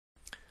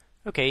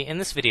Okay, in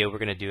this video we're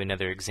going to do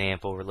another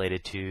example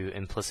related to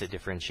implicit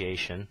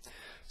differentiation.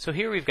 So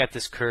here we've got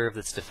this curve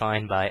that's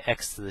defined by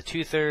x to the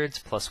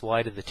 2/3 plus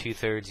y to the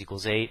 2/3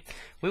 equals 8.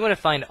 We want to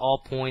find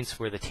all points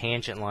where the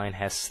tangent line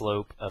has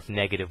slope of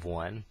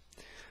 -1.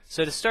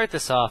 So to start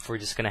this off, we're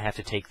just going to have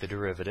to take the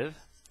derivative.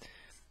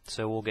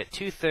 So we'll get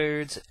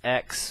 2/3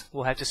 x,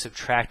 we'll have to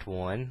subtract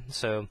 1,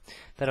 so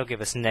that'll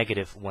give us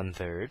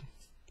 -1/3.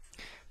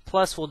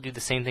 Plus, we'll do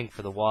the same thing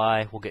for the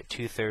y. We'll get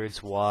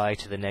 2/3 y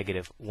to the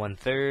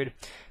 -1/3.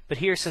 But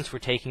here, since we're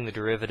taking the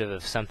derivative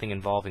of something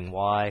involving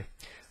y,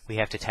 we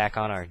have to tack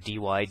on our dy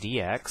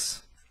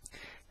dx.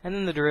 And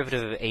then the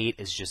derivative of 8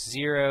 is just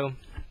 0.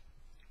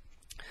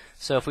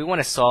 So if we want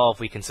to solve,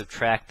 we can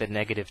subtract the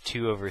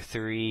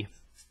 -2/3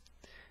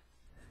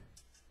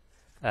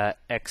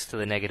 x to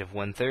the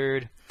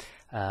 -1/3.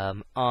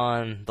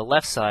 On the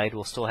left side,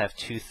 we'll still have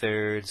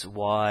 2/3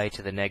 y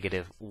to the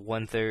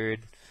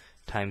 -1/3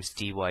 times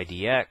dy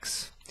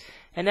dx.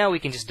 And now we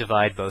can just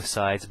divide both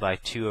sides by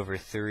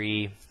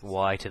 2/3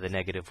 y to the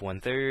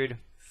 -1/3,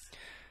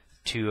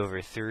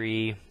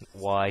 2/3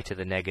 y to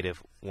the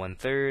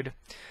 -1/3.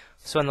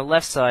 So on the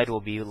left side, we'll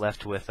be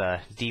left with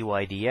dy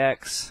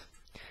dx.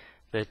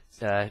 The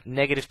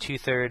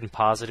 -2/3 and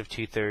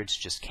 +2/3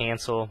 just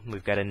cancel.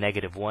 We've got a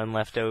 -1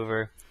 left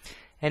over.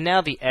 And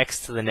now the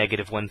x to the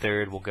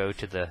 -1/3 will go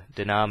to the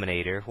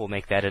denominator. We'll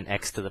make that an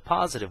x to the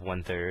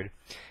 +1/3.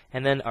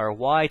 And then our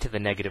y to the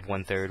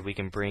 -1/3 we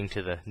can bring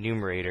to the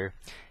numerator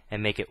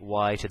and make it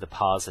y to the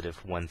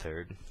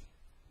 +1/3.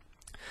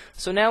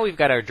 So now we've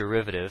got our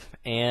derivative,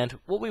 and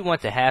what we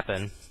want to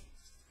happen,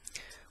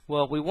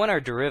 well, we want our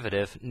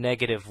derivative,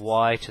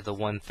 -y to the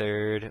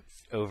 1/3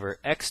 over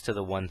x to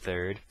the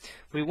 1/3,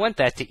 we want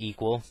that to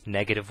equal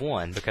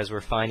 -1 because we're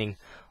finding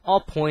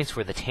all points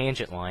where the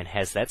tangent line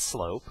has that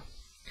slope.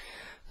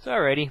 So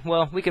alrighty,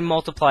 well, we can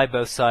multiply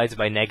both sides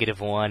by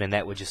 -1, and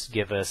that would just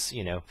give us,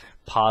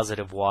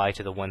 positive y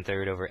to the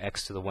 1/3 over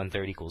x to the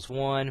 1/3 equals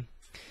 1.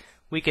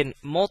 We can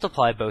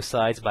multiply both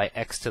sides by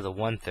x to the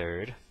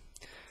 1/3.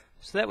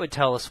 So that would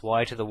tell us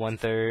y to the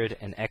 1/3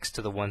 and x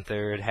to the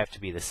 1/3 have to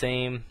be the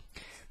same.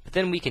 But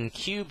then we can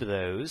cube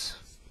those.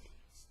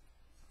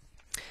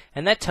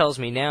 And that tells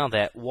me now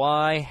that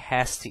y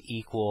has to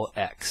equal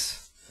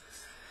x.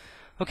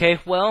 Okay,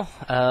 well,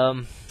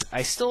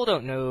 I still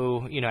don't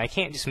know, I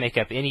can't just make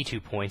up any 2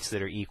 points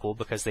that are equal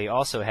because they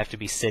also have to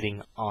be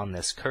sitting on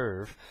this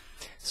curve.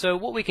 So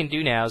what we can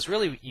do now is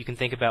really, you can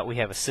think about, we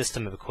have a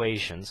system of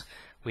equations.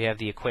 We have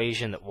the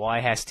equation that y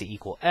has to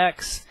equal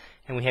x,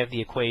 and we have the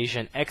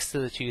equation x to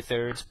the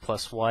 2/3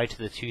 plus y to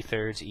the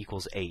 2/3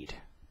 equals 8.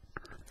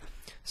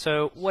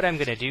 So what I'm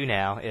going to do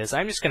now is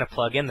I'm just going to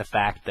plug in the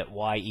fact that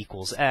y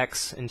equals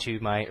x into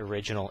my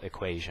original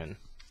equation.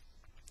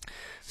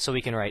 So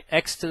we can write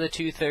x to the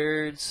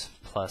 2/3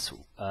 plus,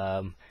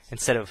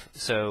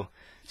 so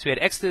we had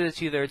x to the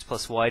 2/3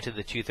 plus y to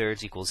the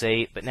 2/3 equals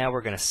 8, but now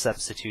we're going to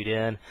substitute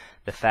in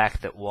the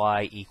fact that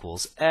y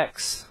equals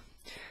x.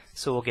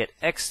 So we'll get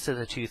x to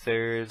the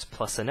 2/3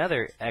 plus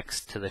another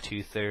x to the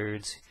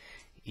 2/3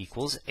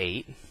 equals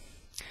 8.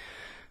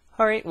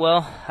 Alright,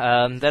 well,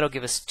 that'll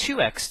give us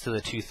 2x to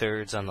the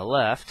 2/3 on the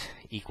left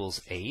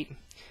equals 8.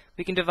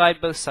 We can divide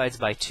both sides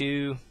by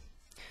 2.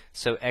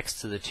 So x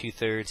to the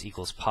 2/3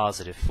 equals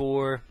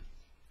 +4.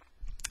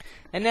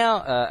 And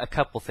now a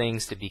couple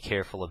things to be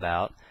careful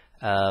about.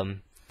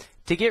 To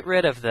get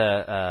rid of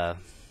the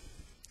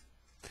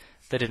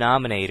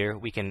denominator,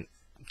 we can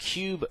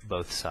cube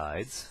both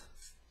sides.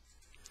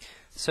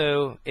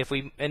 So if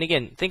we, and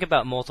again, think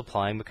about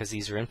multiplying because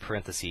these are in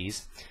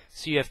parentheses.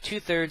 So you have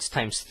 2/3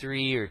 times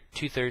 3 or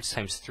 2/3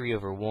 times 3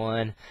 over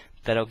 1.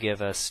 That'll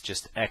give us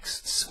just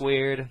x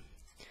squared.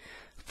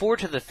 4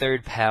 to the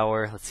 3rd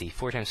power, let's see,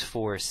 4 times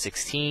 4 is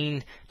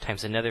 16,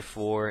 times another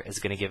 4 is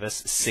going to give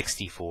us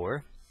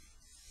 64.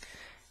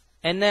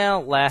 And now,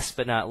 last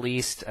but not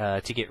least,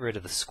 to get rid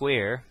of the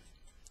square,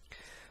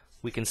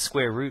 we can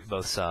square root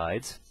both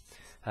sides.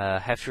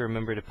 Have to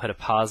remember to put a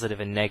positive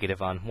and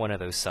negative on one of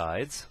those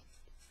sides.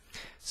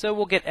 So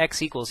we'll get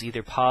x equals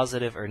either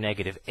positive or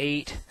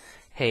 -8.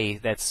 Hey,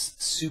 that's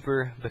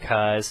super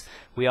because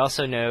we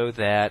also know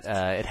that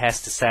it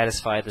has to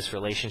satisfy this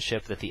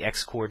relationship that the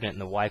x-coordinate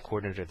and the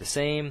y-coordinate are the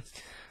same.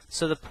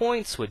 So the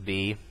points would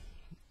be,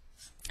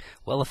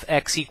 well, if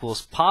x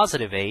equals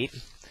 +8,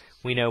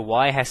 we know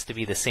y has to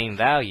be the same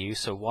value,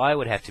 so y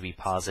would have to be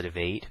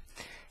 +8.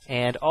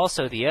 And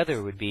also the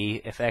other would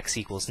be if x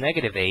equals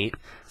 -8,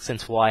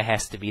 since y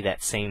has to be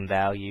that same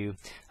value,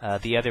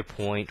 the other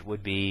point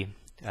would be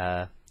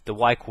the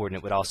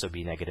y-coordinate would also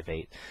be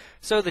 -8.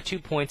 So the 2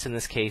 points in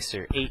this case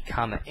are 8,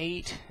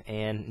 8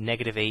 and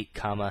 -8,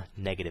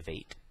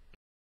 -8.